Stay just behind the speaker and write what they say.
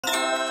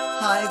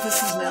Hi,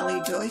 this is Nellie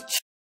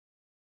Deutsch.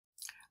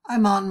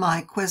 I'm on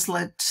my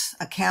Quizlet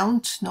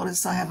account.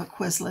 Notice I have a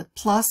Quizlet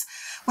Plus.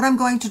 What I'm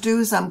going to do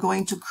is I'm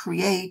going to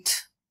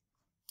create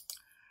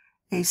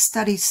a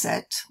study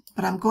set,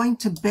 but I'm going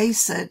to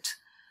base it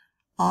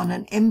on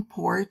an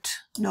import,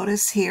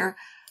 notice here,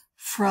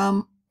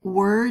 from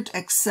Word,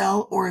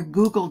 Excel, or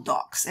Google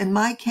Docs. In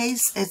my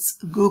case, it's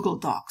Google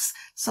Docs.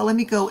 So let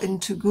me go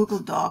into Google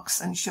Docs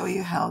and show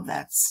you how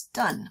that's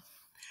done.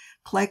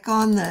 Click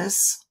on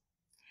this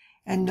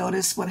and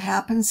notice what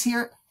happens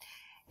here.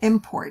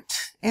 Import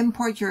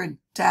your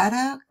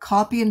data,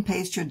 copy and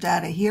paste your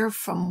data here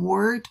from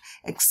Word,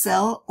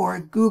 Excel, or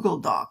Google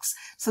Docs.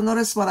 So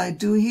notice what I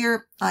do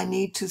here. I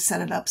need to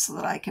set it up so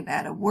that I can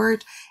add a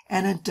word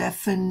and a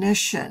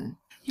definition.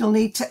 You'll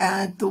need to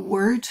add the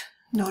word,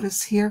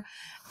 notice here,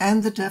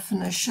 and the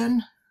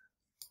definition,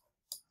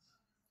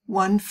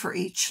 one for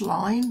each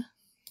line,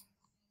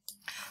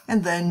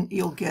 and then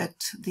you'll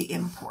get the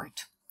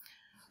import.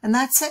 And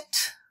that's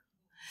it.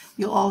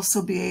 You'll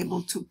also be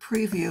able to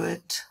preview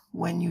it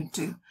when you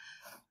do.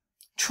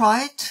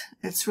 Try it.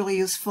 It's really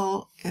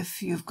useful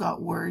if you've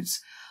got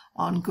words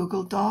on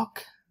Google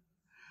Doc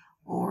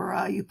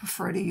or you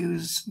prefer to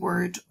use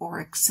Word or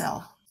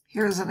Excel.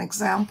 Here's an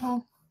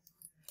example.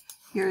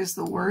 Here's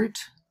the word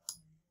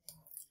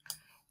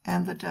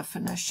and the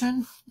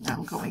definition.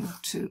 I'm going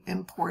to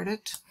import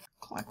it.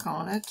 Click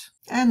on it.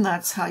 And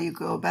that's how you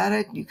go about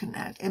it. You can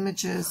add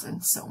images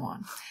and so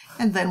on.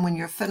 And then when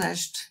you're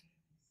finished,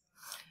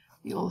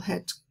 you'll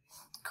hit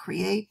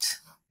create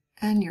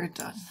and you're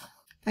done.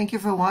 Thank you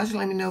for watching.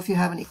 Let me know if you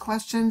have any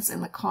questions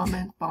in the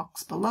comment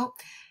box below.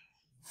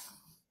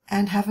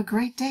 And have a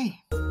great day.